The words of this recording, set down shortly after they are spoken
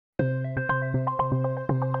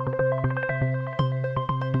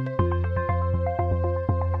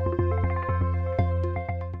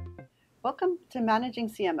Welcome to Managing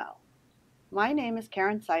CML. My name is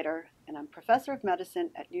Karen Seiter, and I'm Professor of Medicine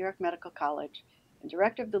at New York Medical College and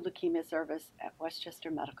Director of the Leukemia Service at Westchester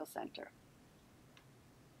Medical Center.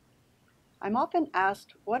 I'm often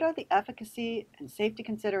asked, what are the efficacy and safety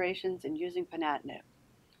considerations in using ponatinib?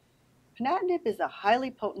 Ponatinib is a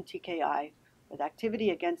highly potent TKI with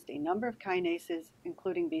activity against a number of kinases,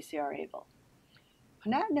 including BCR-ABL.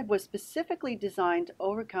 Ponatinib was specifically designed to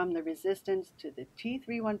overcome the resistance to the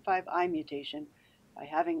T315I mutation by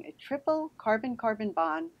having a triple carbon-carbon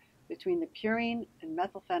bond between the purine and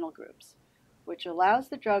methylphenyl groups, which allows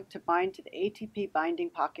the drug to bind to the ATP binding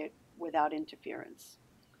pocket without interference.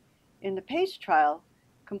 In the PACE trial,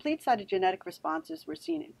 complete cytogenetic responses were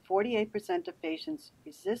seen in 48% of patients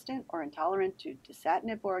resistant or intolerant to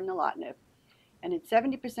dasatinib or nilotinib, and in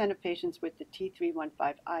 70% of patients with the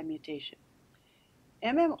T315I mutation.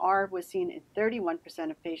 MMR was seen in 31%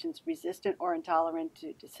 of patients resistant or intolerant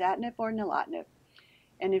to dasatinib or nilotinib,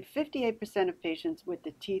 and in 58% of patients with the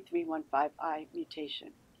T315I mutation.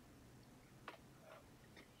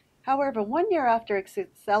 However, 1 year after its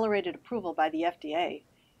accelerated approval by the FDA,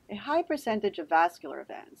 a high percentage of vascular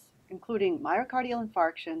events, including myocardial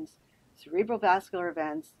infarctions, cerebral vascular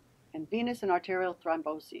events, and venous and arterial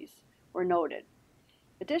thromboses, were noted.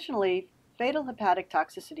 Additionally, fatal hepatic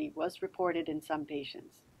toxicity was reported in some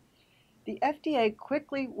patients. The FDA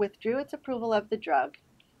quickly withdrew its approval of the drug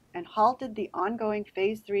and halted the ongoing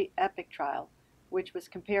Phase 3 EPIC trial, which was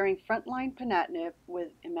comparing frontline ponatinib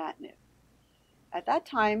with imatinib. At that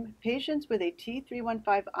time, patients with a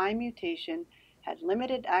T315I mutation had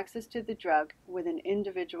limited access to the drug with an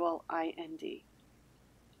individual IND.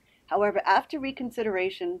 However, after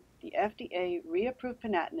reconsideration, the FDA reapproved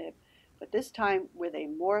ponatinib, but this time with a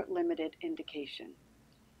more limited indication.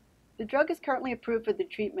 The drug is currently approved for the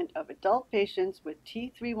treatment of adult patients with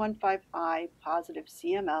T315I positive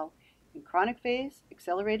CML in chronic phase,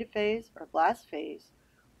 accelerated phase, or blast phase,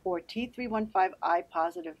 or T315I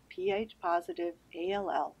positive pH positive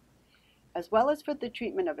ALL, as well as for the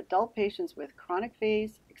treatment of adult patients with chronic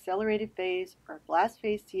phase, accelerated phase, or blast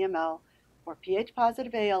phase CML, or pH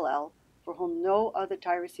positive ALL, for whom no other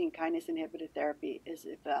tyrosine kinase inhibitor therapy is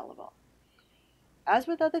available. As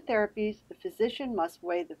with other therapies, the physician must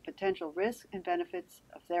weigh the potential risks and benefits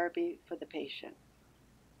of therapy for the patient.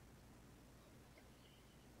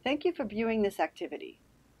 Thank you for viewing this activity.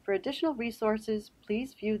 For additional resources,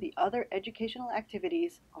 please view the other educational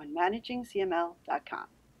activities on managingcml.com.